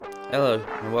Hello,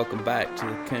 and welcome back to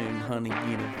the Coon Hunting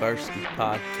University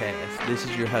podcast. This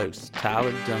is your host,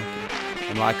 Tyler Duncan,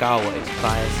 and like always,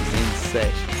 class is in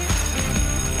session.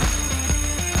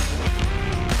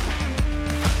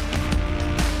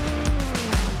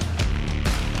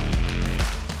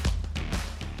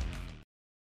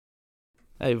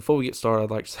 Hey, before we get started,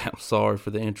 I'd like to say I'm sorry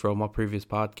for the intro of my previous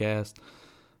podcast.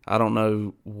 I don't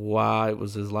know why it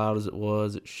was as loud as it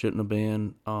was. It shouldn't have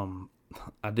been.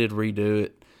 I did redo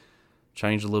it.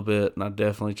 Changed a little bit, and I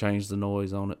definitely changed the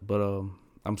noise on it. But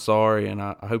I'm sorry, and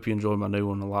I hope you enjoyed my new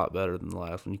one a lot better than the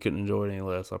last one. You couldn't enjoy it any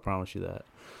less, I promise you that.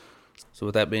 So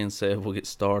with that being said, we'll get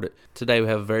started. Today we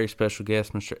have a very special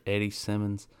guest, Mr. Eddie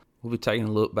Simmons. We'll be taking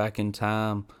a look back in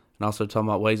time and also talking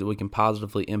about ways that we can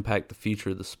positively impact the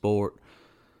future of the sport.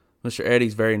 Mr.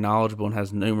 Eddie's very knowledgeable and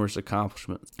has numerous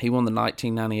accomplishments. He won the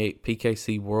 1998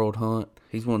 PKC World Hunt.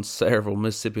 He's won several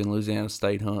Mississippi and Louisiana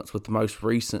state hunts, with the most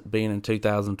recent being in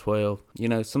 2012. You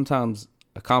know, sometimes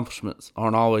accomplishments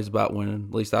aren't always about winning.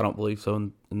 At least I don't believe so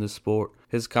in this sport.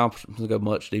 His accomplishments go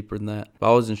much deeper than that. By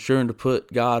always ensuring to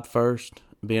put God first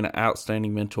and being an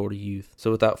outstanding mentor to youth.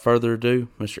 So without further ado,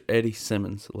 Mr. Eddie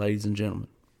Simmons, ladies and gentlemen.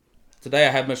 Today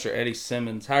I have Mr. Eddie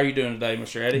Simmons. How are you doing today,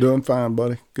 Mr. Eddie? Doing fine,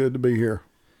 buddy. Good to be here.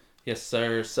 Yes,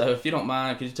 sir. So if you don't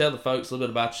mind, could you tell the folks a little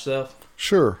bit about yourself?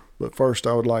 Sure, but first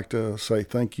I would like to say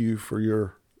thank you for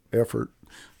your effort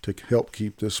to help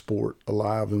keep this sport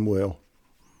alive and well.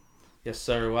 Yes,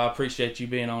 sir. Well, I appreciate you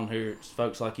being on here. It's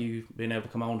folks like you being able to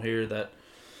come on here that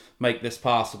make this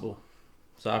possible.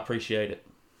 So I appreciate it.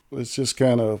 It's just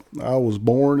kind of, I was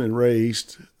born and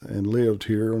raised and lived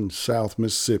here in South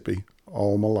Mississippi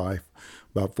all my life,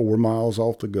 about 4 miles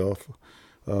off the Gulf.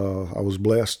 I was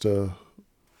blessed to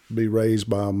be raised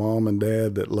by a mom and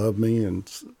dad that loved me and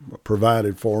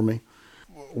provided for me.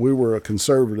 We were a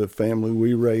conservative family.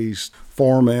 We raised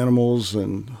farm animals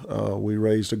and we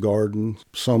raised a garden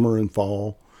summer and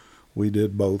fall. We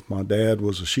did both. My dad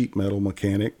was a sheet metal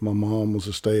mechanic. My mom was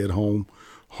a stay-at-home,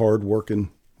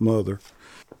 hard-working mother.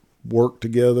 Worked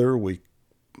together. We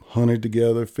hunted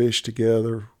together, fished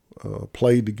together,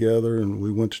 played together, and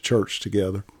we went to church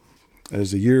together.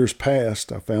 As the years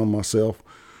passed, I found myself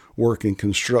working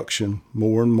construction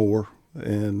more and more,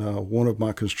 and one of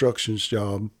my construction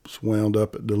jobs wound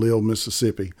up at DeLisle,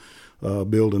 Mississippi,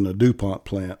 building a DuPont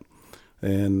plant.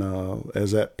 And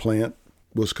as that plant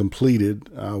was completed,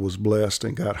 I was blessed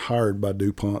and got hired by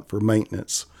DuPont for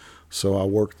maintenance. So I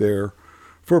worked there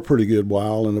for a pretty good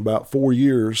while, and about 4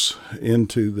 years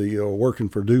into the working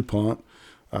for DuPont,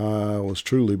 I was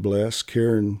truly blessed.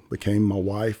 Karen became my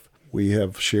wife. We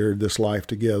have shared this life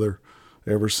together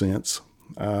ever since.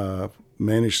 I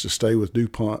managed to stay with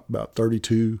DuPont about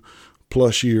 32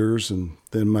 plus years, and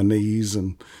then my knees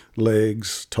and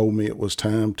legs told me it was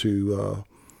time to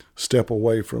step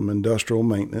away from industrial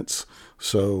maintenance.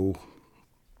 So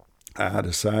I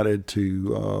decided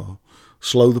to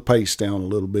slow the pace down a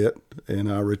little bit,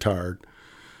 and I retired.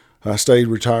 I stayed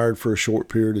retired for a short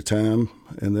period of time,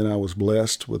 and then I was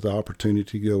blessed with the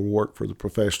opportunity to go work for the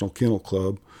Professional Kennel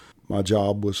Club. My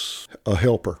job was a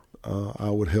helper. I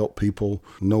would help people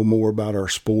know more about our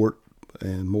sport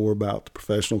and more about the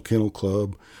Professional Kennel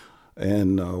Club,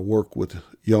 and work with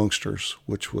youngsters,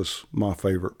 which was my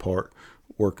favorite part,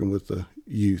 working with the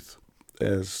youth.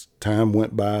 As time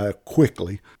went by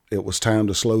quickly, it was time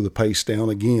to slow the pace down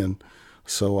again.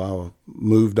 So I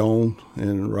moved on,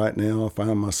 and right now I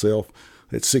find myself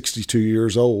at 62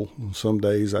 years old. Some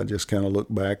days I just kind of look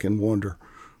back and wonder,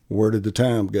 where did the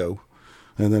time go?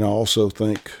 And then I also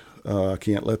think, I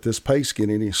can't let this pace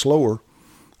get any slower,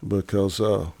 because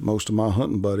most of my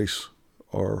hunting buddies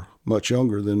are much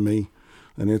younger than me,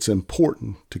 and it's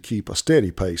important to keep a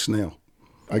steady pace now.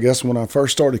 I guess when I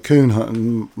first started coon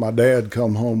hunting, my dad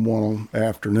come home one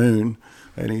afternoon,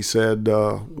 and he said,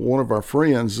 one of our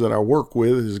friends that I work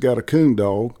with has got a coon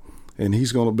dog, and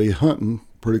he's going to be hunting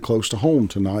pretty close to home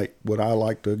tonight. Would I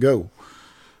like to go?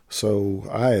 So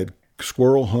I had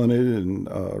squirrel hunted and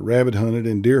rabbit hunted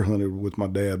and deer hunted with my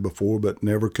dad before, but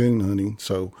never coon hunting.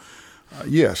 So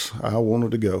yes, I wanted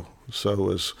to go.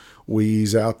 So as we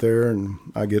ease out there and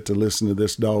I get to listen to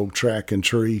this dog track and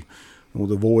tree with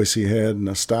the voice he had and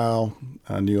the style,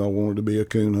 I knew I wanted to be a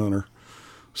coon hunter.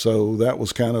 So that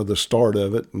was kind of the start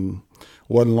of it. And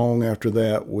wasn't long after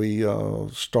that, we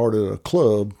started a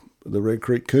club, the Red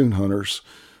Creek Coon Hunters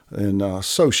in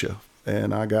Saucia,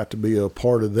 and I got to be a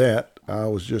part of that. I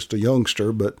was just a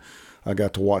youngster, but I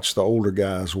got to watch the older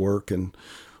guys work, and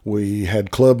we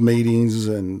had club meetings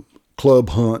and club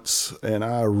hunts, and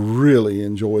I really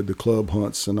enjoyed the club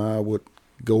hunts, and I would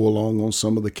go along on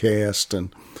some of the cast,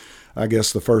 and I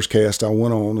guess the first cast I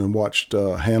went on and watched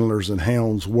handlers and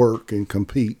hounds work and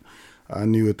compete, I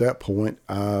knew at that point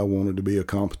I wanted to be a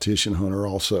competition hunter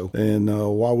also. And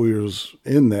while we was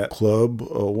in that club,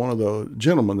 one of the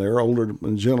gentlemen there, older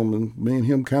gentleman, me and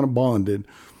him kind of bonded.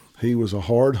 He was a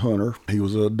hard hunter. He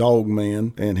was a dog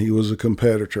man, and he was a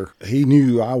competitor. He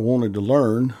knew I wanted to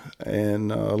learn, and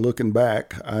looking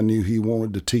back, I knew he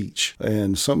wanted to teach.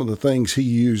 And some of the things he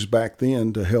used back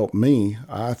then to help me,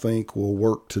 I think will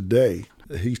work today.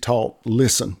 He taught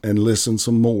listen and listen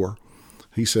some more.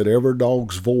 He said every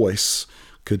dog's voice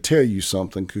could tell you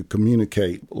something, could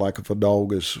communicate. Like if a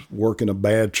dog is working a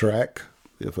bad track,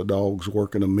 if a dog's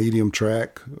working a medium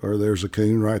track, or there's a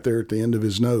coon right there at the end of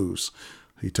his nose.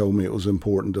 He told me it was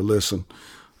important to listen.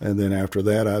 And then after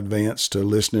that, I advanced to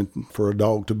listening for a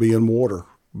dog to be in water,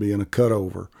 being a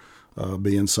cutover,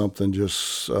 being something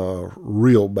just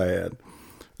real bad.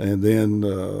 And then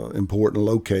important to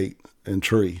locate and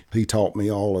tree. He taught me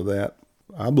all of that.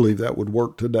 I believe that would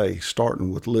work today,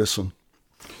 starting with listen.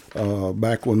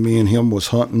 Back when me and him was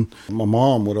hunting, my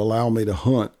mom would allow me to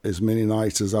hunt as many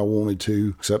nights as I wanted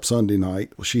to, except Sunday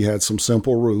night. She had some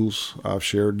simple rules. I've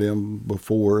shared them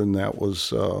before, and that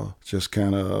was just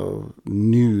kind of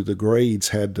knew the grades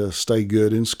had to stay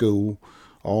good in school.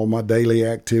 All my daily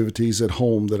activities at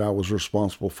home that I was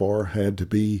responsible for had to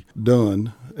be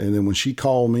done. And then when she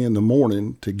called me in the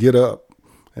morning to get up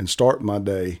and start my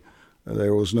day,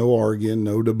 there was no arguing,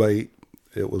 no debate.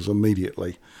 It was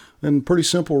immediately. And pretty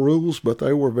simple rules, but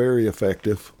they were very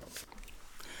effective.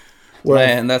 Well,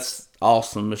 man, that's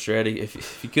awesome, Mr. Eddie.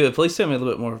 If you could, please tell me a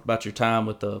little bit more about your time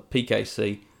with the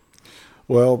PKC.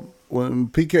 Well, when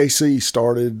PKC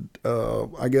started,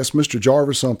 I guess Mr.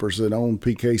 Jarvis Humpers that owned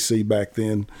PKC back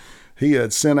then, he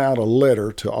had sent out a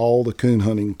letter to all the coon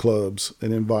hunting clubs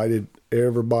and invited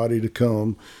everybody to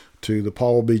come to the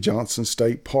Paul B. Johnson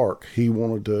State Park. He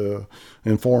wanted to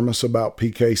inform us about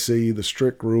PKC, the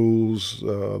strict rules,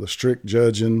 the strict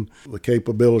judging, the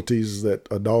capabilities that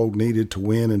a dog needed to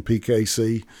win in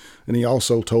PKC. And he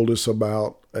also told us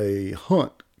about a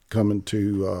hunt coming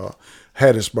to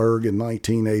Hattiesburg in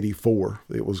 1984.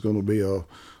 It was going to be a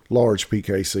large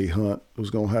PKC hunt. It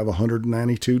was going to have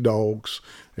 192 dogs.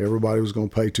 Everybody was going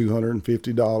to pay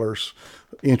 $250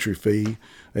 entry fee.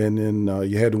 And then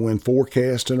you had to win 4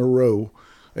 casts in a row,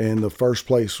 and the first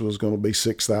place was going to be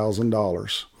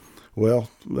 $6,000.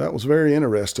 Well, that was very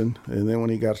interesting. And then when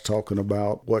he got to talking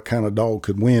about what kind of dog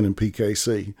could win in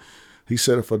PKC, he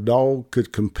said if a dog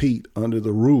could compete under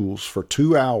the rules for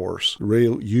 2 hours,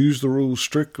 use the rules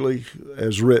strictly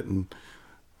as written,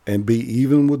 and be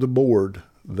even with the board,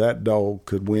 that dog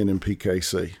could win in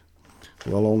PKC.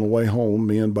 Well, on the way home,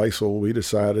 me and Basil, we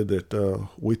decided that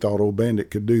we thought old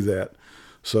Bandit could do that.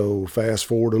 So fast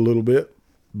forward a little bit,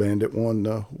 Bandit won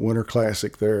the Winter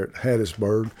Classic there at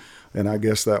Hattiesburg, and I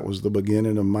guess that was the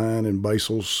beginning of mine and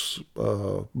Basil's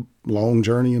long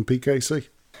journey in PKC.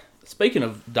 Speaking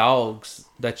of dogs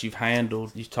that you've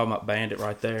handled, you're talking about Bandit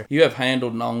right there. You have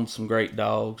handled and owned some great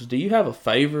dogs. Do you have a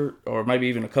favorite or maybe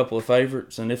even a couple of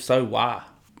favorites, and if so, why?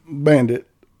 Bandit,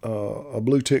 a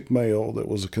blue tick male that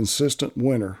was a consistent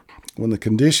winner. When the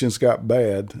conditions got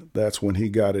bad, that's when he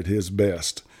got at his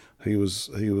best. He was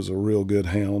a real good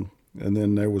hound. And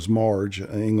then there was Marge,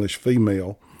 an English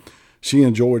female. She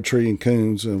enjoyed treeing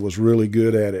coons and was really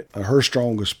good at it. Her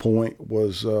strongest point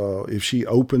was if she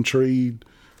open treed,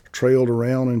 trailed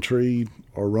around and treed,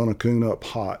 or run a coon up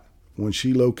hot. When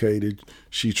she located,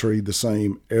 she treed the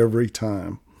same every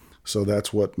time. So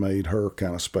that's what made her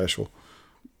kind of special.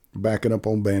 Backing up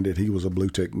on Bandit, he was a blue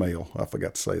tick male. I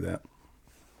forgot to say that.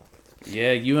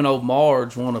 Yeah, you and old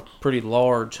Marge won a pretty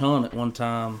large hunt at one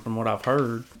time, from what I've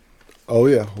heard. Oh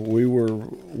yeah, we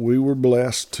were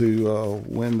blessed to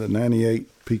win the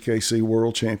 '98 PKC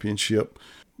World Championship.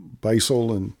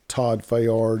 Basil and Todd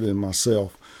Fayard and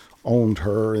myself owned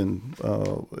her, and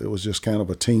it was just kind of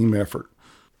a team effort.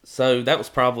 So that was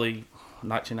probably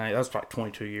 1990. That was probably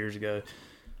 22 years ago.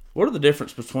 What are the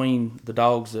difference between the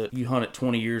dogs that you hunted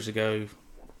 20 years ago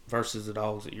versus the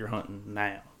dogs that you're hunting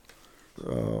now?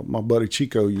 My buddy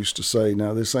Chico used to say,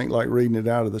 now this ain't like reading it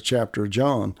out of the chapter of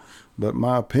John, but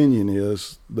my opinion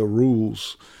is the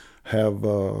rules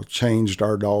have changed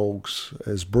our dogs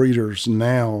as breeders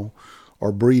now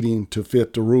are breeding to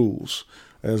fit the rules.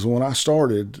 As when I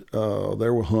started,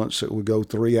 there were hunts that would go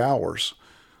 3 hours,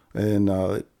 and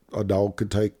a dog could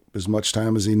take as much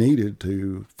time as he needed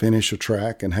to finish a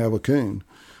track and have a coon.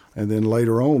 And then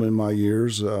later on in my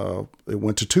years, it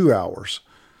went to 2 hours.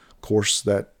 Of course,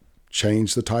 that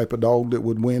changed the type of dog that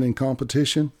would win in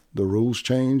competition. The rules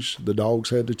changed, the dogs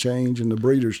had to change, and the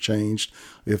breeders changed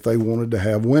if they wanted to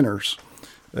have winners.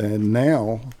 And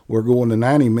now we're going to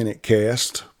 90-minute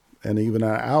cast and even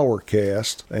an hour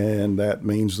cast, and that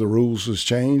means the rules has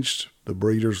changed, the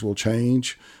breeders will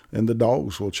change, and the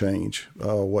dogs will change.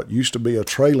 What used to be a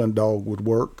trailing dog would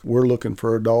work. We're looking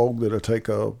for a dog that'll take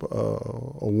a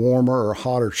warmer or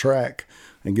hotter track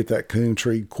and get that coon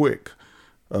treed quick.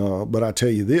 But I tell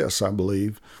you this, I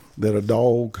believe that a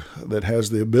dog that has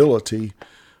the ability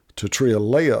to tree a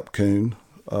layup coon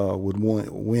would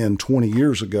win 20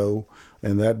 years ago,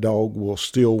 and that dog will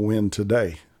still win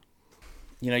today.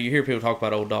 You know, you hear people talk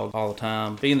about old dogs all the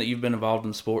time. Being that you've been involved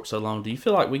in sports so long, do you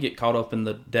feel like we get caught up in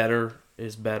the deader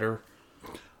is better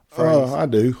phrase? I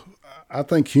do. I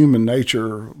think human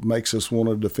nature makes us want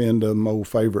to defend them old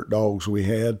favorite dogs we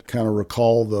had, kind of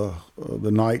recall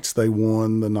the nights they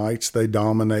won, the nights they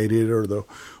dominated, or the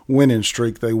winning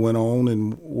streak they went on,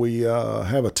 and we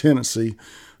have a tendency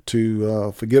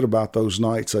to forget about those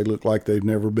nights. They look like they've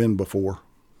never been before.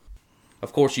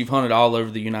 Of course, you've hunted all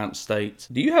over the United States.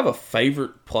 Do you have a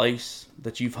favorite place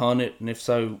that you've hunted, and if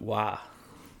so, why?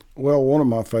 Well, one of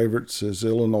my favorites is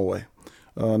Illinois.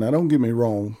 Now, don't get me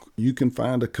wrong. You can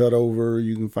find a cutover,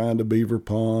 you can find a beaver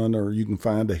pond, or you can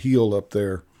find a heel up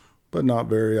there, but not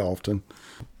very often.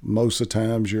 Most of the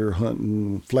times you're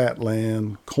hunting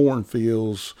flatland,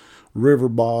 cornfields, river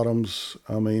bottoms.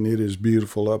 I mean, it is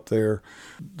beautiful up there.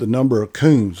 The number of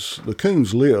coons, the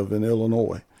coons live in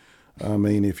Illinois. I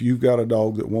mean, if you've got a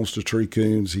dog that wants to tree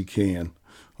coons, he can.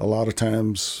 A lot of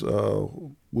times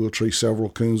we'll tree several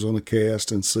coons on the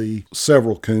cast and see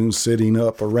several coons sitting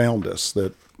up around us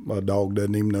that a dog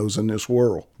doesn't even know is in this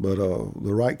world. But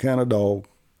the right kind of dog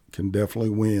can definitely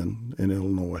win in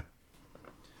Illinois.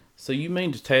 So you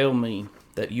mean to tell me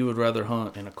that you would rather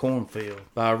hunt in a cornfield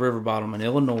by a river bottom in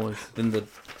Illinois than the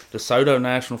DeSoto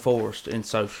National Forest in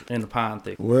the pine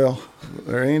thicket? Well,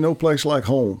 there ain't no place like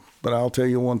home. But I'll tell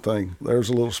you one thing. There's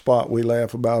a little spot we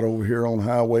laugh about over here on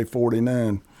Highway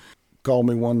 49. Called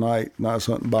me one night, and I was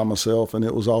hunting by myself, and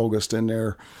it was August in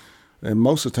there. And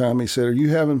most of the time he said, "Are you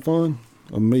having fun?"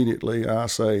 Immediately I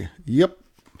say, "Yep,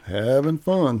 having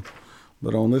fun."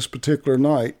 But on this particular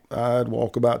night, I'd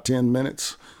walk about 10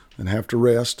 minutes and have to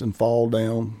rest and fall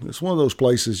down. It's one of those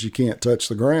places you can't touch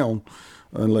the ground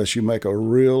unless you make a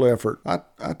real effort.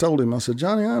 I told him, I said,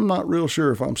 "Johnny, I'm not real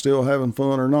sure if I'm still having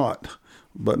fun or not."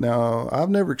 But now, I've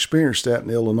never experienced that in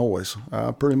Illinois.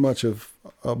 I pretty much have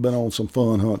been on some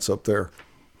fun hunts up there.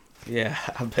 Yeah,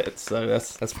 I bet so.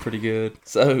 That's pretty good.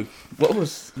 So, what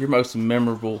was your most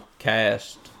memorable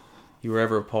cast you were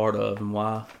ever a part of, and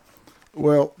why?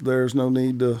 Well, there's no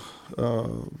need to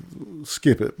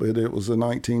skip it, but it was the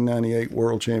 1998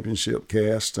 World Championship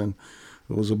cast, and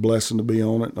it was a blessing to be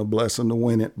on it and a blessing to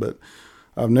win it. But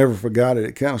I've never forgot it.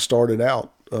 It kind of started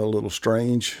out a little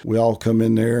strange. We all come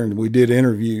in there and we did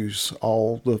interviews.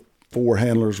 All the 4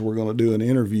 handlers were going to do an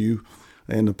interview,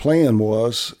 and the plan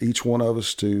was each one of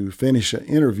us to finish an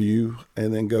interview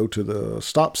and then go to the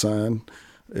stop sign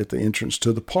at the entrance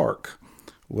to the park.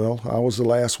 Well, I was the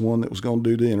last one that was going to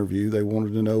do the interview. They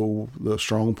wanted to know the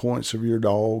strong points of your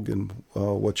dog and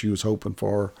what you was hoping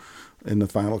for in the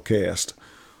final cast.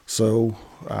 So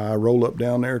I roll up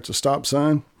down there at the stop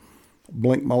sign,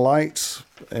 blink my lights,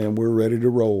 and we're ready to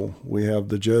roll. We have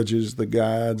the judges, the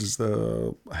guides,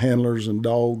 the handlers, and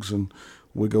dogs, and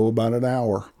we go about an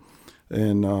hour.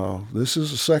 And this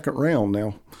is the second round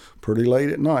now, pretty late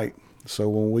at night. So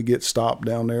when we get stopped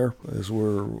down there, as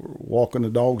we're walking the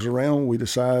dogs around, we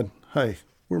decide, hey,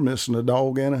 we're missing a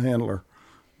dog and a handler.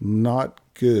 Not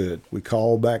good. We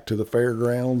call back to the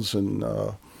fairgrounds, and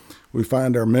we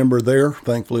find our member there.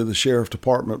 Thankfully, the sheriff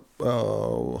department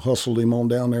hustled him on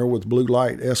down there with blue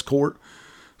light escort.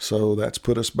 So that's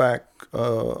put us back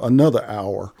another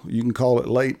hour. You can call it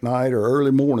late night or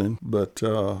early morning, but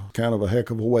kind of a heck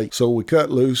of a wait. So we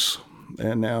cut loose.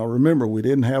 And now remember, we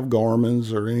didn't have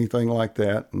Garmin's or anything like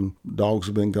that. And dogs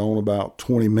have been gone about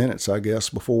 20 minutes, I guess,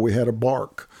 before we had a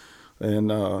bark. And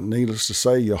needless to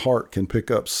say, your heart can pick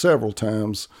up several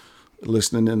times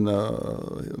listening in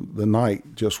the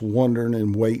night, just wondering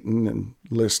and waiting and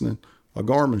listening. A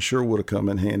Garmin sure would have come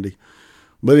in handy.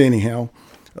 But anyhow,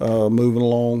 moving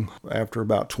along, after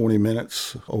about 20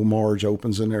 minutes, old Marge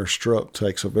opens in their strut,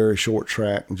 takes a very short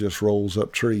track, and just rolls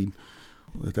up treed.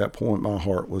 At that point, my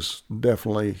heart was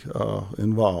definitely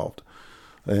involved.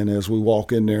 And as we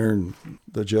walk in there and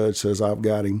the judge says, "I've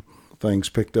got him," things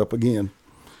picked up again.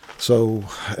 So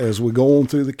as we go on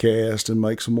through the cast and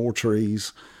make some more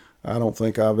trees, I don't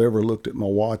think I've ever looked at my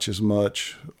watch as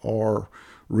much or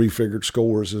refigured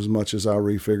scores as much as I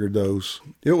refigured those.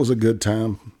 It was a good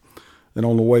time. And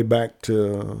on the way back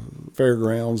to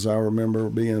fairgrounds, I remember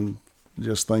being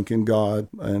just thanking God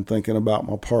and thinking about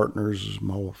my partners,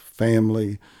 my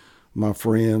family, my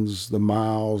friends, the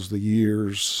miles, the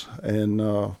years, and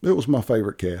it was my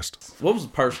favorite cast. What was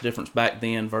the purse difference back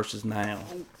then versus now?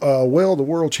 Well, the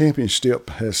World Championship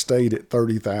has stayed at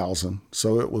 $30,000,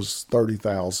 so it was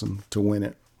 $30,000 to win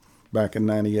it back in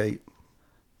 '98.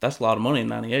 That's a lot of money in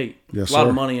 '98. Yes, a lot sir.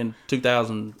 of money in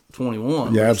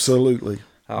 2021. Yeah, absolutely.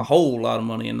 A whole lot of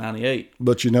money in '98.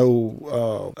 But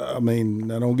now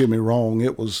don't get me wrong,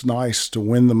 it was nice to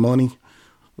win the money.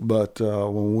 But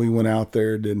when we went out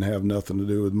there, it didn't have nothing to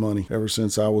do with money. Ever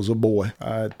since I was a boy,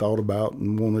 I had thought about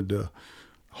and wanted to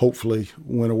hopefully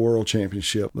win a world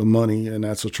championship. The money, and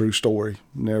that's a true story,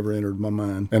 never entered my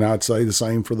mind. And I'd say the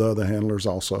same for the other handlers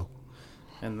also.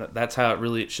 And that's how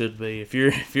it should be. If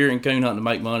you're in coon hunting to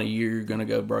make money, you're going to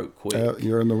go broke quick.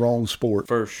 You're in the wrong sport.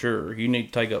 For sure. You need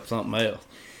to take up something else.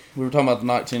 We were talking about the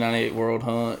 1998 World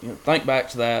Hunt. Think back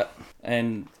to that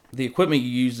and the equipment you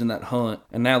used in that hunt.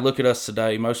 And now look at us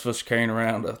today. Most of us are carrying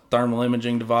around a thermal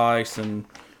imaging device and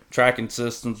tracking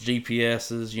systems,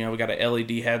 GPSs. We got a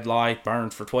LED headlight,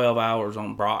 burns for 12 hours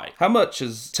on bright. How much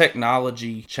has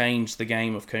technology changed the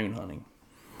game of coon hunting?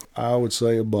 I would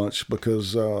say a bunch,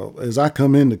 because as I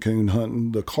come into coon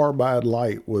hunting, the carbide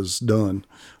light was done,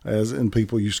 and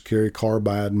people used to carry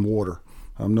carbide and water.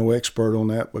 I'm no expert on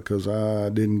that because I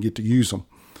didn't get to use them.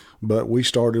 But we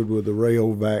started with the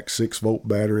Rayovac 6-volt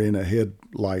battery and a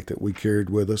headlight that we carried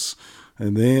with us.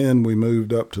 And then we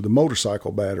moved up to the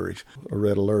motorcycle batteries. A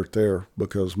red alert there,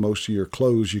 because most of your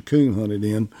clothes you coon hunted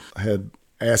in had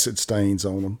acid stains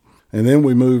on them. And then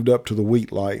we moved up to the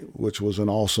wheat light, which was an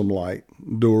awesome light,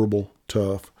 durable,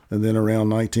 tough. And then around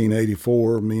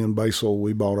 1984, me and Basil,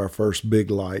 we bought our first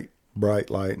big light, bright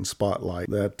light and spotlight.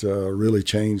 That really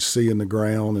changed seeing the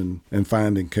ground and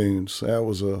finding coons. That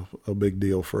was a big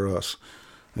deal for us.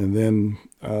 And then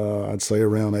I'd say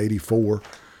around 84,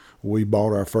 we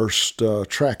bought our first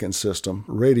tracking system,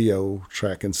 radio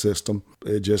tracking system.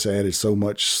 It just added so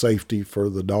much safety for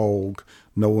the dog,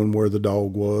 knowing where the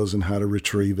dog was and how to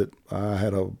retrieve it. I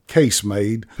had a case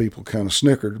made. People kind of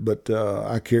snickered, but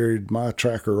I carried my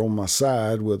tracker on my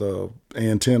side with a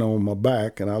antenna on my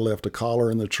back, and I left a collar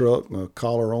in the truck and a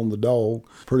collar on the dog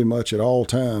pretty much at all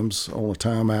times on a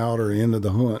timeout or end of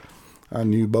the hunt. I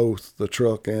knew both the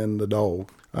truck and the dog.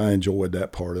 I enjoyed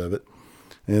that part of it.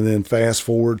 And then fast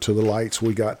forward to the lights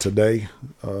we got today.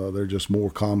 They're just more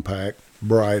compact,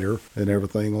 brighter, and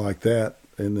everything like that.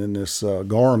 And then this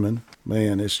Garmin,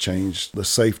 man, it's changed the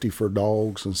safety for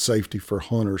dogs and safety for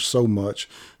hunters so much.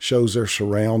 Shows their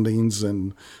surroundings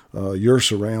and your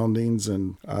surroundings,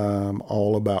 and I'm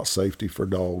all about safety for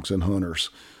dogs and hunters.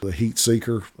 The heat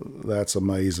seeker, that's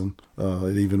amazing.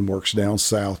 It even works down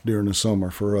south during the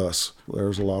summer for us.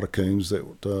 There's a lot of coons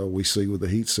that we see with the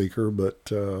heat seeker,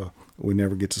 but we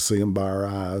never get to see them by our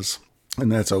eyes.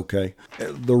 And that's okay.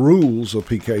 The rules of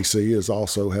PKC has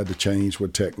also had to change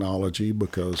with technology,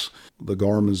 because the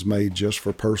Garmin's made just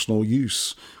for personal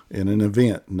use in an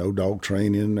event. No dog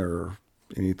training or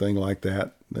anything like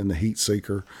that. And the heat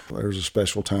seeker, there's a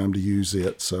special time to use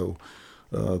it. So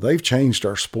they've changed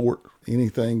our sport.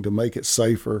 Anything to make it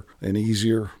safer and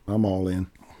easier, I'm all in.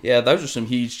 Yeah, those are some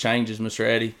huge changes, Mr.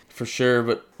 Eddie, for sure.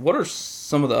 But what are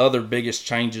some of the other biggest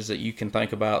changes that you can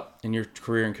think about in your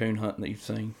career in coon hunting that you've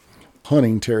seen?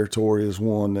 Hunting territory is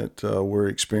one that we're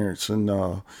experiencing.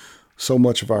 So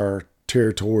much of our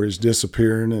territory is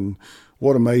disappearing, and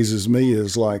what amazes me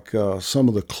is like some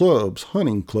of the clubs,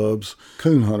 hunting clubs,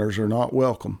 coon hunters are not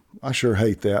welcome. I sure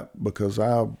hate that, because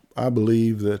I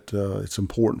believe that it's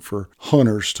important for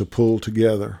hunters to pull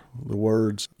together. The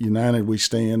words, united we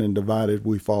stand and divided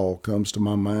we fall, comes to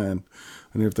my mind.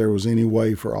 And if there was any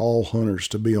way for all hunters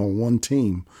to be on one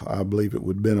team, I believe it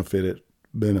would benefit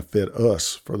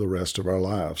us for the rest of our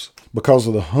lives. Because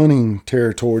of the hunting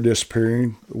territory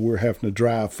disappearing, we're having to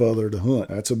drive further to hunt.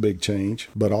 That's a big change.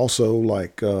 But also,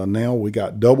 like now we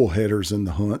got double headers in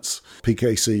the hunts.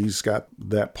 PKC's got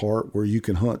that part where you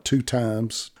can hunt 2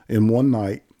 times in one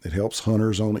night. It helps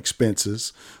hunters on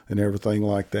expenses and everything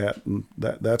like that. And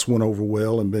that's went over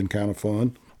well and been kind of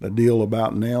fun. The deal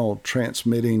about now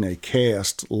transmitting a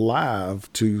cast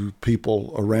live to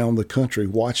people around the country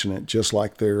watching it just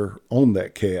like they're on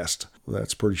that cast.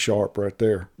 That's pretty sharp right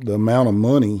there. The amount of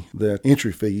money that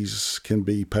entry fees can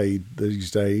be paid these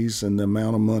days, and the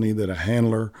amount of money that a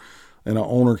handler and an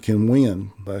owner can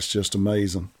win, that's just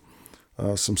amazing.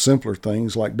 Some simpler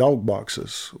things like dog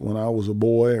boxes. When I was a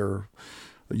boy,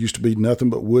 it used to be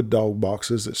nothing but wood dog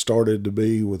boxes. It started to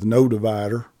be with no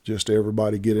divider, just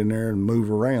everybody get in there and move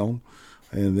around.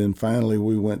 And then finally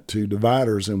we went to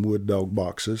dividers and wood dog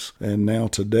boxes. And now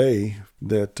today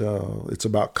that it's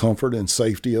about comfort and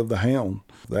safety of the hound.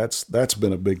 That's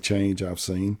been a big change I've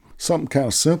seen. Something kind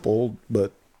of simple,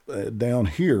 but down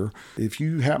here, if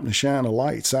you happen to shine a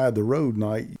light side the road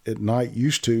at night,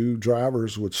 used to,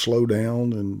 drivers would slow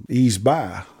down and ease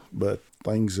by. But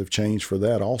things have changed for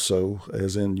that also,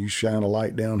 as in you shine a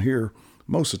light down here,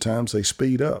 most of the times they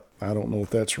speed up. I don't know if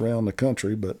that's around the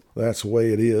country, but that's the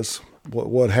way it is.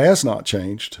 What has not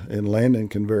changed, and Landon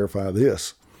can verify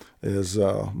this, is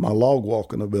my log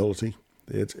walking ability.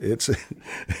 It's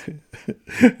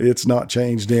it's not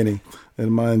changed any.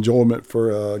 And my enjoyment for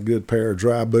a good pair of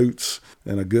dry boots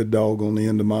and a good dog on the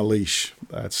end of my leash,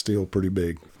 that's still pretty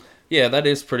big. Yeah, that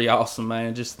is pretty awesome,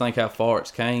 man. Just think how far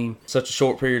it's came. Such a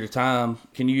short period of time.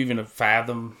 Can you even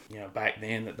fathom, back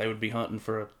then that they would be hunting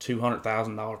for a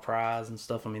 $200,000 prize and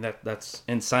stuff? I mean, that's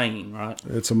insane, right?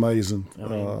 It's amazing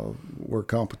where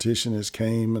competition has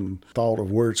came and thought of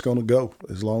where it's going to go.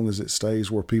 As long as it stays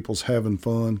where people's having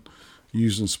fun,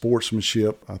 using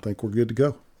sportsmanship, I think we're good to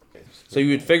go. So you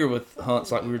would figure with hunts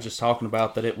like we were just talking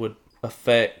about that it would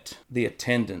affect the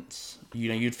attendance.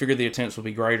 You'd figure the attendance would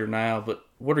be greater now, but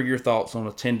what are your thoughts on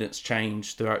attendance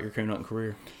change throughout your coon hunting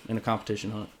career in a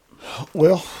competition hunt?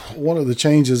 Well, one of the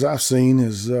changes I've seen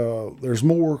is there's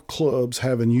more clubs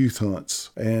having youth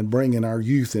hunts and bringing our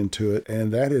youth into it,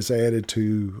 and that has added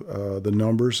to the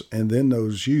numbers. And then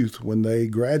those youth, when they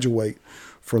graduate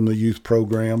from the youth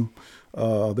program,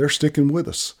 they're sticking with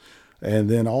us.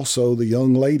 And then also the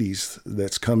young ladies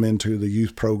that's come into the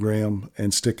youth program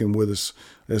and sticking with us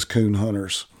as coon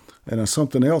hunters. And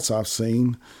something else I've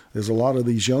seen is a lot of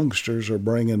these youngsters are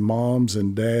bringing moms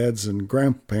and dads and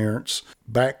grandparents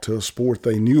back to a sport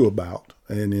they knew about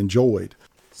and enjoyed.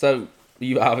 So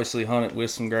you obviously hunted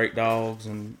with some great dogs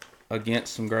and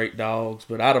against some great dogs,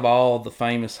 but out of all the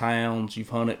famous hounds you've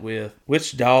hunted with,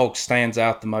 which dog stands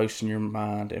out the most in your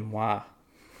mind and why?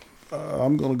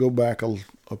 I'm going to go back a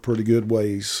pretty good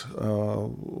ways.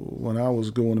 When I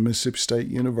was going to Mississippi State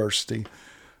University,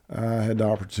 I had the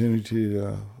opportunity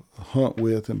to hunt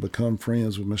with and become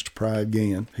friends with Mr. Pride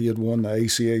Gann. He had won the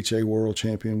ACHA World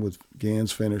Champion with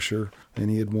Gann's Finisher, and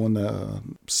he had won the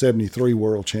 73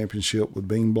 World Championship with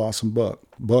Bean Blossom Buck.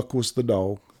 Buck was the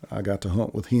dog. I got to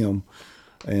hunt with him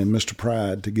and Mr.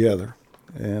 Pride together,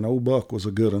 and old Buck was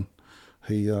a good one.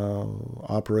 He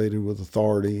operated with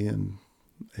authority, and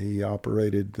he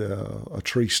operated a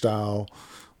tree style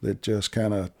that just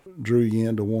kind of drew you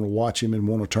in to want to watch him and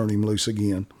want to turn him loose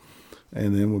again.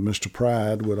 And then with Mr.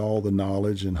 Pride, with all the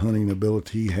knowledge and hunting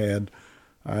ability he had,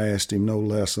 I asked him no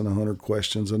less than 100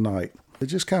 questions a night. It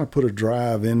just kind of put a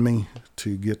drive in me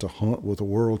to get to hunt with a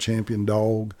world champion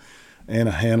dog and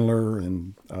a handler,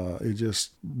 and it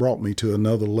just brought me to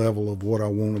another level of what I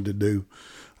wanted to do.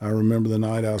 I remember the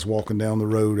night I was walking down the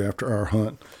road after our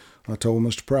hunt. I told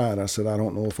Mr. Pride, I said, I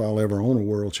don't know if I'll ever own a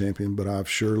world champion, but I've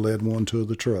sure led one to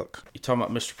the truck. You're talking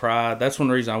about Mr. Pride. That's one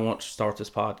reason I want to start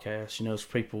this podcast. It's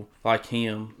for people like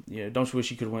him. Don't you wish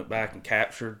you could have went back and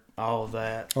captured all of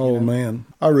that? Oh, man,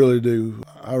 I really do.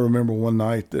 I remember one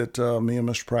night that me and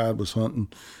Mr. Pride was hunting,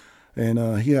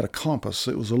 and he had a compass.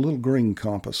 It was a little green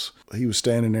compass. He was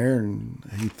standing there, and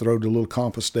he throwed the little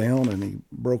compass down, and he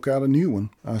broke out a new one.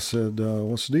 I said,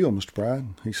 what's the deal, Mr. Pride?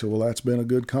 He said, well, that's been a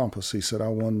good compass. He said, I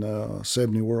won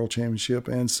 70 World Championship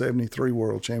and 73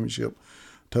 World Championship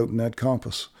toting that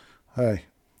compass. Hey,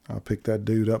 I picked that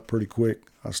dude up pretty quick.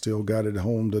 I still got it at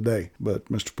home today. But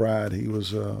Mr. Pride, he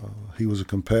was a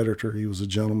competitor. He was a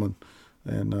gentleman.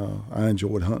 And I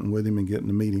enjoyed hunting with him and getting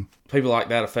to meet him. People like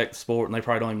that affect the sport, and they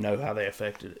probably don't even know how they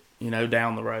affected it.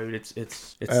 Down the road,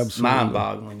 it's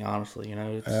mind-boggling, honestly.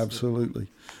 Absolutely.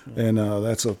 And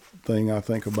that's a thing I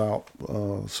think about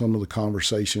some of the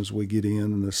conversations we get in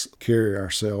and this carry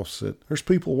ourselves, that there's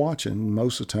people watching.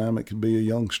 Most of the time it could be a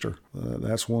youngster.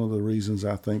 That's one of the reasons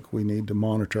I think we need to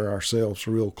monitor ourselves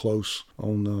real close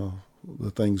on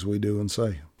the things we do and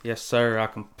say. Yes, sir. I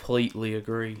completely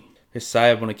agree. It's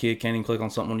sad when a kid can't even click on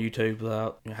something on YouTube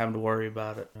without having to worry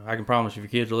about it. I can promise you,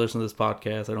 if your kids are listening to this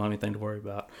podcast, they don't have anything to worry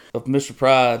about. But Mr.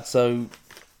 Pride, so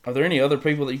are there any other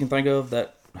people that you can think of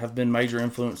that have been major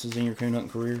influences in your coon hunting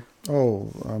career?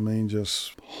 Oh, I mean,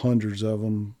 just hundreds of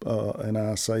them. And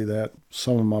I say that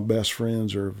some of my best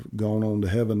friends are gone on to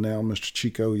heaven now. Mr.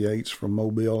 Chico Yates from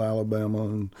Mobile, Alabama,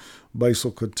 and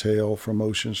Basil Cattell from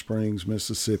Ocean Springs,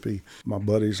 Mississippi. My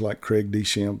buddies like Craig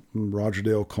Deschamps and Roger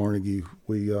Dale Carnegie.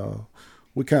 We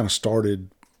kind of started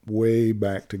way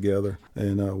back together,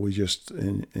 and we just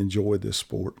enjoyed this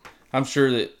sport. I'm sure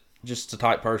that just the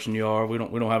type person you are. We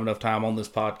don't have enough time on this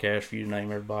podcast for you to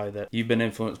name everybody that you've been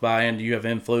influenced by and you have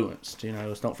influenced.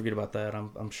 Let's don't forget about that.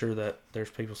 I'm sure that there's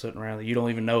people sitting around that you don't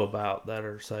even know about that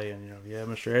are saying, yeah,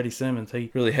 Mr. Eddie Simmons,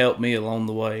 he really helped me along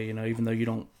the way. Even though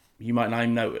you might not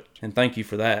even know it. And thank you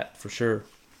for that, for sure.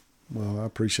 Well, I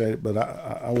appreciate it, but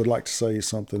I would like to say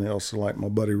something else. Like my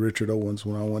buddy Richard Owens,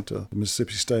 when I went to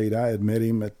Mississippi State, I had met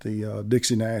him at the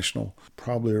Dixie National,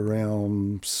 probably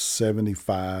around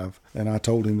 75, and I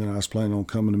told him that I was planning on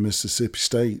coming to Mississippi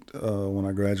State when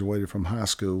I graduated from high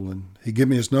school, and he gave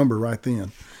me his number right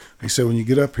then. He said, when you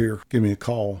get up here, give me a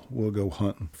call. We'll go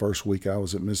hunting. First week I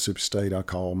was at Mississippi State, I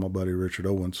called my buddy Richard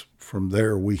Owens. From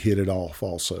there, we hit it off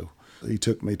also. He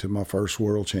took me to my first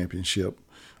world championship.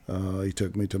 He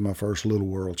took me to my first Little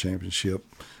World Championship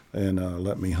and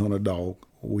let me hunt a dog.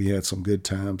 We had some good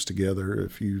times together.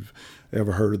 If you've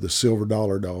ever heard of the Silver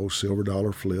Dollar dogs, Silver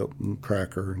Dollar Flip and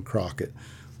Cracker and Crockett,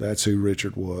 that's who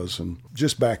Richard was. And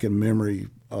just back in memory,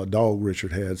 a dog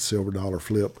Richard had, Silver Dollar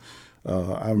Flip,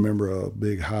 I remember a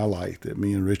big highlight that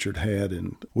me and Richard had,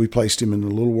 and we placed him in the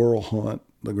Little World Hunt,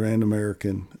 the Grand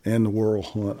American, and the World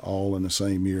Hunt all in the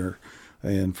same year.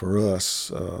 And for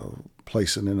us,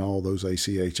 placing in all those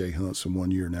ACHA hunts in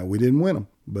 1 year. Now, we didn't win them,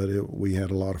 but we had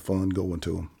a lot of fun going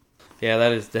to them. Yeah,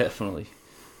 that is definitely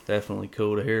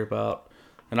cool to hear about.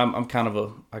 And I'm kind of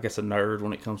a nerd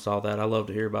when it comes to all that. I love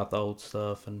to hear about the old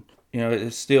stuff. And,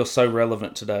 it's still so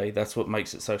relevant today. That's what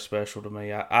makes it so special to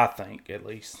me, I think, at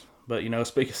least. But,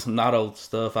 speaking of some not old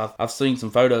stuff, I've seen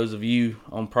some photos of you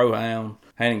on Pro Hound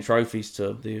handing trophies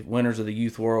to the winners of the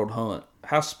Youth World Hunt.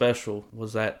 How special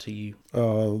was that to you?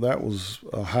 That was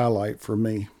a highlight for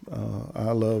me.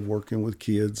 I love working with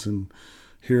kids and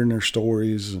hearing their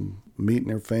stories and meeting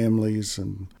their families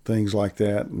and things like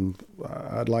that. And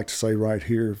I'd like to say right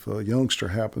here, if a youngster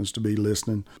happens to be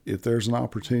listening, if there's an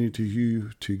opportunity to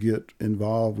you to get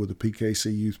involved with the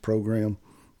PKC Youth Program,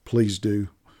 please do.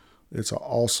 It's an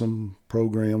awesome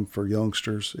program for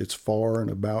youngsters. It's for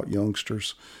and about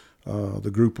youngsters.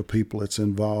 The group of people that's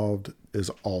involved is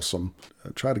awesome.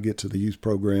 Try to get to the youth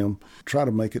program. Try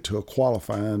to make it to a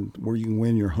qualifying where you can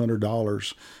win your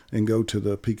 $100 and go to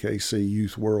the PKC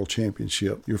Youth World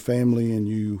Championship. Your family and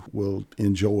you will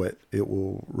enjoy it. It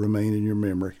will remain in your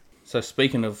memory. So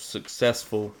speaking of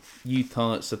successful youth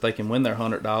hunts that they can win their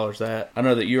 $100 at, I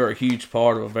know that you're a huge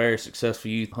part of a very successful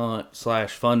youth hunt /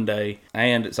 fun day,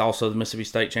 and it's also the Mississippi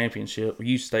State Championship,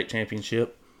 Youth State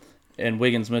Championship in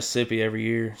Wiggins, Mississippi every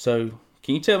year. So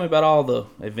can you tell me about all the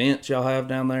events y'all have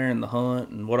down there and the hunt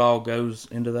and what all goes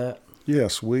into that?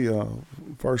 Yes, we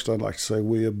first I'd like to say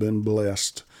we have been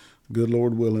blessed. Good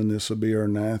Lord willing, this will be our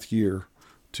 9th year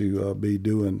to be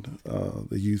doing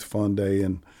the Youth Fun Day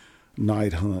and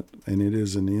night hunt, and it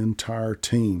is an entire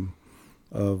team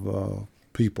of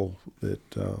people that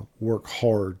work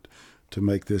hard to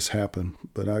make this happen.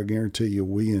 But I guarantee you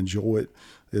we enjoy it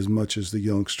as much as the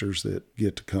youngsters that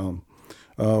get to come.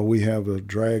 We have a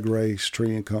drag race,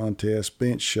 treeing contest,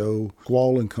 bench show,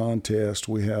 squalling contest.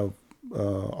 We have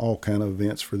all kind of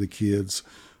events for the kids.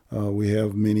 We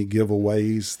have many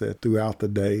giveaways that throughout the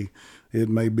day. It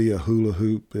may be a hula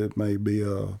hoop, it may be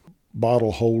a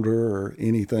bottle holder or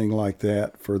anything like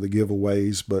that for the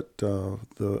giveaways, but the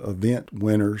event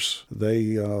winners,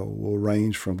 they will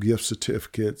range from gift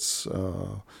certificates,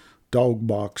 dog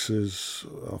boxes,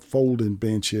 folding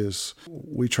benches.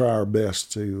 We try our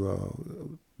best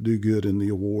to do good in the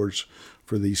awards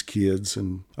for these kids,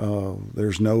 and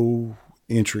there's no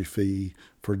entry fee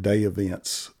for day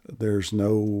events. There's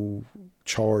no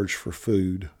charge for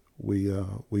food.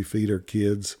 We feed our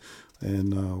kids,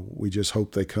 and we just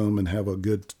hope they come and have a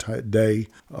good day,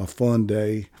 a fun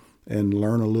day, and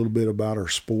learn a little bit about our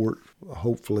sport.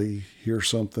 Hopefully hear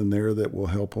something there that will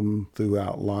help them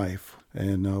throughout life.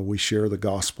 And we share the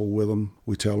gospel with them.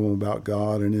 We tell them about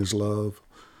God and His love.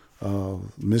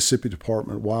 Mississippi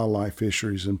Department of Wildlife,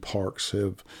 Fisheries, and Parks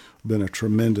have been a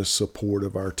tremendous support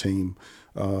of our team.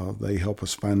 They help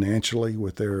us financially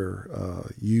with their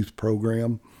youth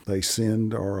program. They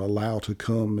send or allow to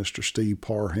come Mr. Steve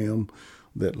Parham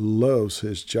that loves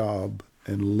his job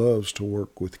and loves to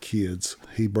work with kids.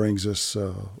 He brings us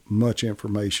much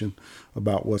information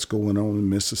about what's going on in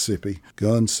Mississippi.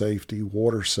 Gun safety,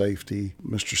 water safety.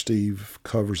 Mr. Steve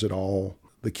covers it all.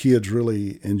 The kids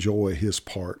really enjoy his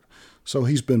part. So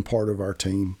he's been part of our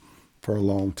team for a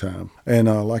long time. And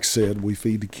like I said, we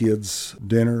feed the kids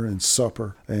dinner and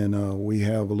supper, and we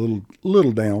have a little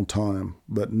downtime,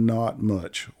 but not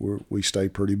much. We stay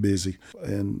pretty busy.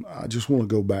 And I just want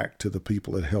to go back to the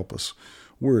people that help us.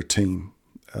 We're a team.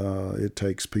 It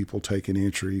takes people taking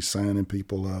entries, signing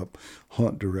people up,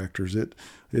 hunt directors.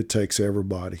 It takes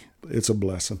everybody. It's a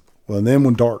blessing. Well, and then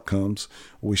when dark comes,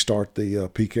 we start the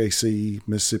PKC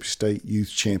Mississippi State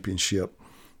Youth Championship.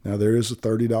 Now, there is a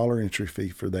 $30 entry fee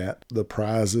for that. The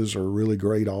prizes are really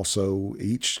great also.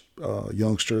 Each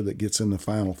youngster that gets in the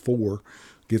Final Four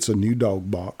gets a new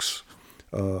dog box.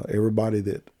 Everybody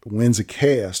that wins a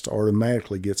cast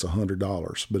automatically gets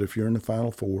 $100. But if you're in the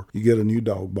Final Four, you get a new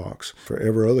dog box. For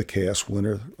every other cast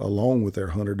winner, along with their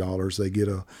 $100, they get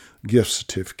a gift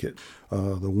certificate.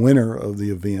 The winner of the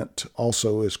event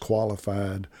also is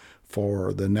qualified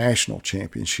for the national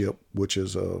championship, which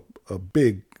is a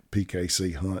big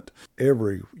PKC hunt.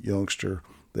 Every youngster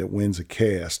that wins a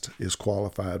cast is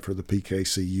qualified for the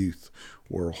PKC Youth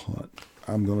World Hunt.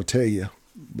 I'm going to tell you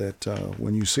that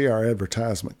when you see our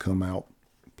advertisement come out,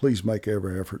 please make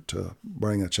every effort to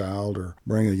bring a child or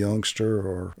bring a youngster,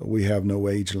 or we have no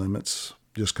age limits.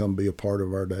 Just come be a part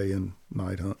of our day and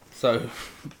night hunt. So,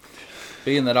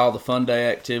 being that all the fun day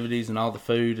activities and all the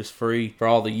food is free for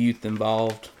all the youth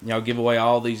involved, y'all give away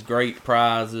all these great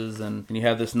prizes and you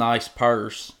have this nice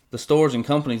purse. The stores and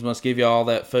companies must give you all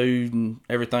that food and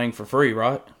everything for free,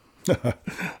 right?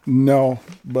 No,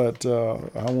 but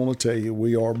I want to tell you,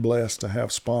 we are blessed to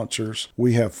have sponsors.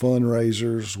 We have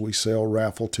fundraisers. We sell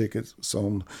raffle tickets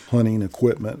on hunting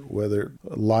equipment, whether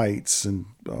lights and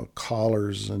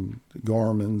collars and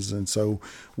Garmins. And so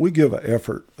we give an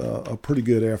effort, a pretty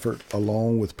good effort,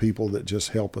 along with people that just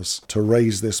help us to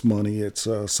raise this money. It's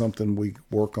something we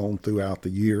work on throughout the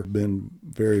year. Been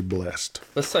very blessed.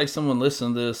 Let's say someone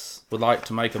listening to this would like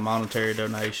to make a monetary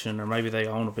donation, or maybe they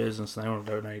own a business and they want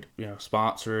to donate,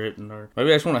 sponsor it, or maybe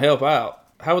they just want to help out.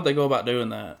 How would they go about doing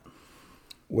that?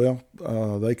 Well,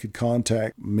 they could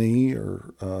contact me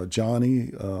or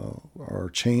Johnny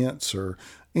or Chance or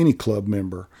any club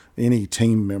member, any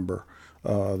team member.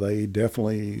 They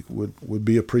definitely would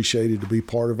be appreciated to be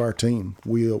part of our team.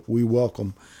 We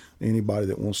welcome anybody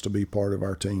that wants to be part of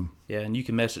our team. Yeah, and you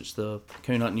can message the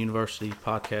Coon Hunting University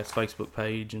podcast Facebook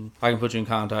page, and I can put you in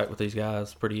contact with these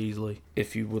guys pretty easily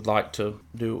if you would like to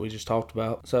do what we just talked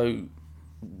about. So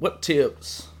what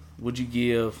tips would you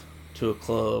give to a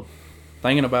club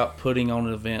thinking about putting on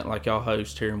an event like y'all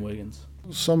host here in Wiggins?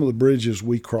 Some of the bridges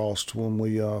we crossed when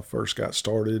we first got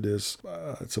started is,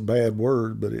 it's a bad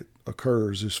word, but it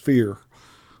occurs, is fear.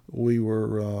 We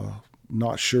were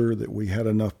not sure that we had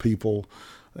enough people,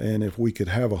 and if we could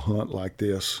have a hunt like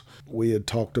this. We had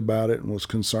talked about it and was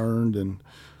concerned, and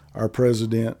our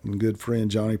president and good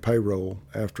friend Johnny Payroll,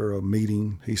 after a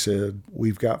meeting, he said,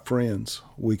 "We've got friends.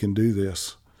 We can do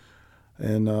this."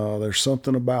 And there's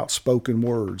something about spoken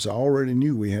words. I already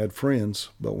knew we had friends,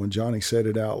 but when Johnny said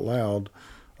it out loud,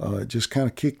 it just kind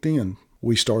of kicked in.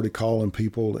 We started calling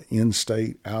people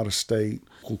in-state, out-of-state,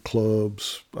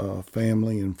 clubs,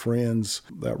 family, and friends.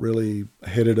 That really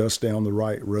headed us down the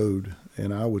right road.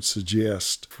 And I would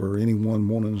suggest for anyone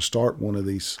wanting to start one of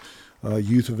these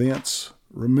youth events,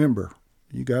 remember,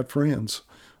 you got friends.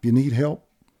 If you need help,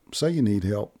 say you need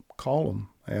help. Call them.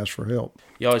 Ask for help.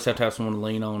 You always have to have someone to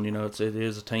lean on. It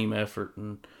is a team effort,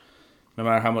 and no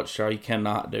matter how much you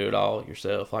cannot do it all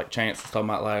yourself. Like Chance was talking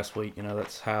about last week,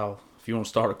 that's how, if you want to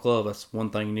start a club, that's one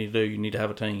thing you need to do. You need to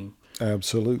have a team.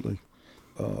 Absolutely.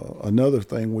 Another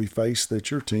thing we face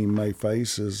that your team may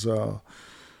face is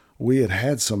we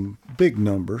had some big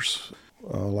numbers.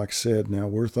 Like I said, now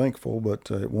we're thankful,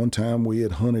 but at one time we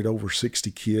had hunted over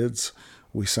 60 kids.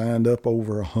 We signed up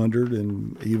over 100,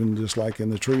 and even just like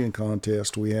in the treeing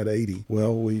contest, we had 80.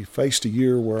 Well, we faced a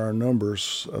year where our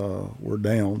numbers were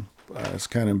down. It's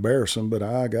kind of embarrassing, but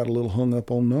I got a little hung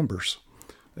up on numbers.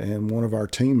 And one of our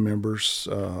team members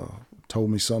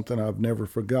told me something I've never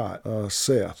forgot.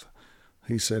 Seth,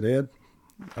 he said, "Ed,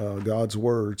 God's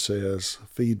word says,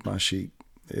 feed my sheep.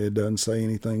 It doesn't say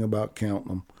anything about counting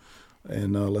them.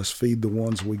 And let's feed the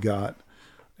ones we got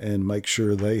and make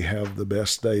sure they have the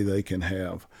best day they can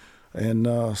have." And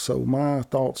so my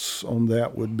thoughts on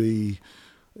that would be,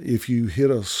 if you hit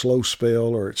a slow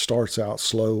spell or it starts out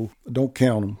slow, don't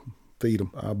count them, feed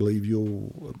them. I believe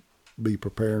you'll be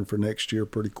preparing for next year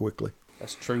pretty quickly.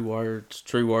 That's true words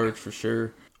for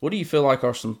sure. What do you feel like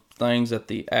are some things that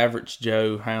the average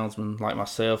Joe houndsman like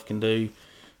myself can do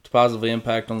to positively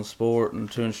impact on the sport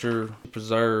and to ensure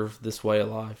preserve this way of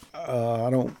life? I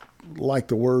don't like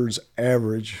the words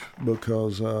average,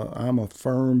 because I'm a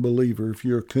firm believer if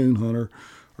you're a coon hunter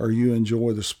or you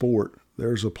enjoy the sport,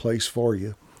 there's a place for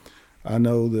you. I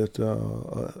know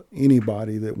that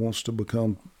anybody that wants to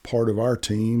become part of our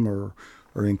team or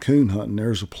in coon hunting,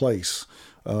 there's a place.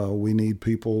 We need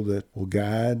people that will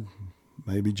guide,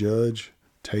 maybe judge,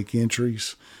 take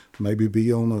entries, maybe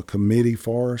be on a committee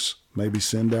for us, maybe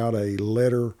send out a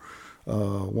letter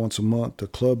once a month to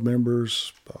club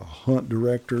members, hunt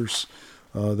directors,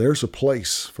 there's a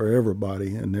place for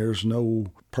everybody, and there's no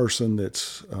person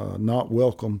that's not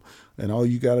welcome, and all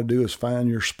you got to do is find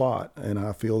your spot. And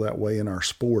I feel that way in our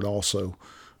sport also.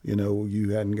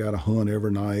 You hadn't got to hunt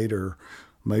every night, or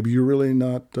maybe you're really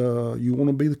not, you want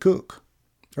to be the cook.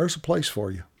 There's a place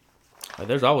for you.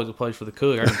 There's always a place for the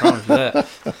cook, I can promise you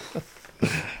that.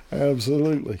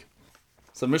 Absolutely.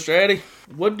 So, Mr. Eddie,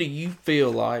 what do you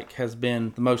feel like has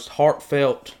been the most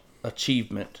heartfelt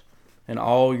achievement in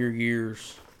all your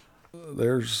years?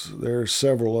 There's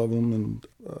several of them,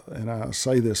 and I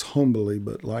say this humbly,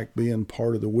 but like being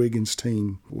part of the Wiggins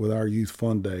team with our Youth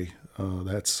Fun Day,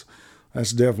 that's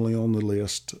definitely on the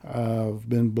list. I've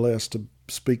been blessed to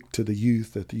speak to the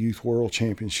youth at the Youth World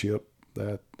Championship.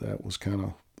 That was kind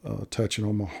of touching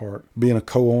on my heart. Being a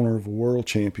co-owner of a world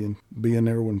champion, being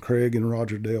there when Craig and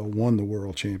Roger Dale won the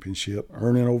world championship,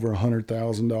 earning over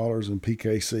 $100,000 in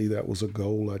PKC, that was a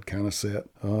goal I'd kind of set.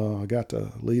 I got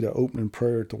to lead an opening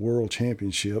prayer at the world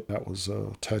championship. That was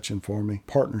touching for me.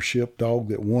 Partnership dog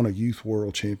that won a youth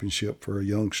world championship for a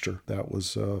youngster. That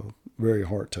was very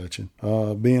heart-touching.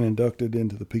 Being inducted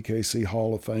into the PKC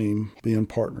Hall of Fame, being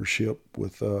partnership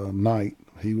with Knight.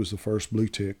 He was the first blue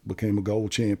tick, became a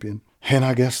gold champion. And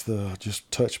I guess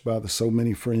just touched by the so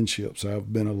many friendships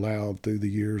I've been allowed through the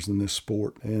years in this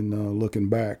sport. And looking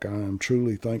back, I am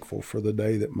truly thankful for the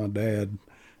day that my dad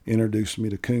introduced me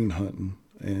to coon hunting,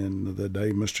 and the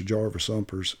day Mr. Jarvis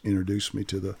Umpers introduced me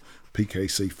to the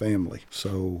PKC family.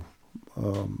 So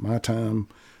my time,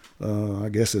 I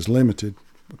guess, is limited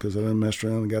because I done messed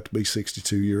around and got to be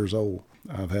 62 years old.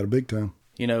 I've had a big time.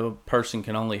 A person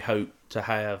can only hope to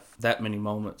have that many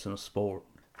moments in a sport.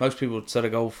 Most people would set a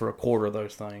goal for a quarter of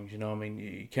those things.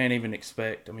 You can't even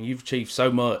expect. You've achieved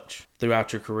so much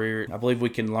throughout your career. I believe we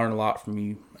can learn a lot from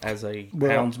you as a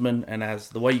houndsman and as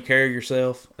the way you carry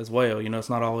yourself as well. It's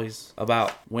not always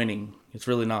about winning. It's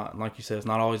really not. Like you said, it's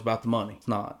not always about the money. It's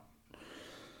not.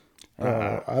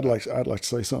 I'd like to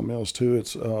say something else too.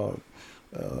 It's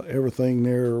everything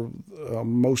there.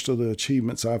 Most of the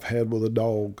achievements I've had with a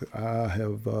dog, I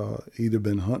have either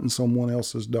been hunting someone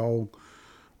else's dog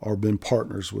or been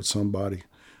partners with somebody.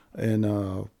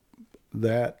 And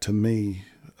that, to me,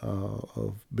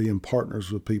 of being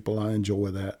partners with people, I enjoy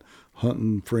that.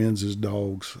 Hunting friends as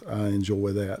dogs, I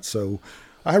enjoy that. So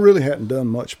I really hadn't done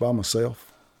much by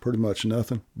myself, pretty much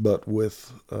nothing. But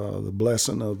with the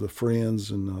blessing of the friends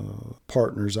and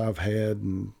partners I've had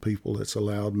and people that's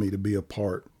allowed me to be a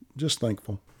part, just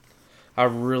thankful. I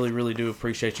really, really do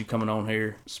appreciate you coming on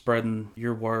here, spreading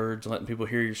your words, letting people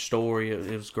hear your story.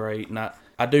 It was great. And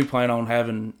I do plan on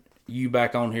having you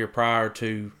back on here prior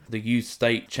to the Youth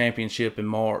State Championship in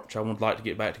March. I would like to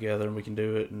get back together and we can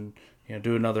do it and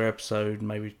do another episode and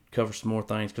maybe cover some more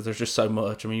things because there's just so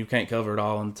much. You can't cover it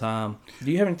all in the time.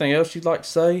 Do you have anything else you'd like to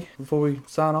say before we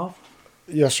sign off?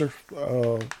 Yes, sir.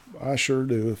 I sure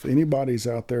do. If anybody's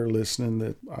out there listening,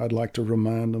 that I'd like to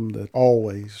remind them that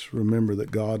always remember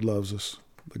that God loves us,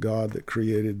 the God that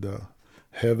created the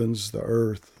heavens, the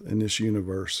earth, and this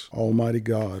universe. Almighty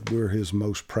God, we're his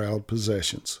most proud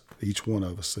possessions, each one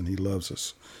of us, and he loves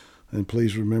us. And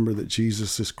please remember that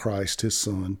Jesus is Christ, his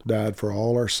son, died for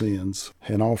all our sins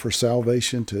and offers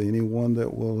salvation to anyone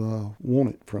that will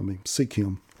want it from him. Seek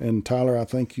him. And Tyler, I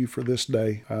thank you for this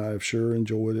day. I've sure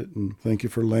enjoyed it. And thank you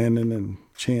for Landon and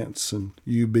Chance and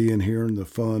you being here and the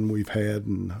fun we've had.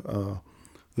 And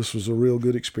this was a real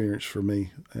good experience for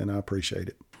me, and I appreciate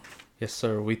it. Yes,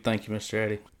 sir. We thank you, Mr.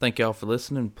 Eddie. Thank y'all for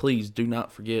listening. Please do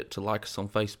not forget to like us on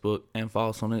Facebook and follow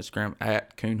us on Instagram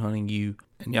 @CoonHuntingU.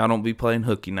 And y'all don't be playing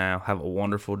hooky now. Have a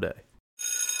wonderful day.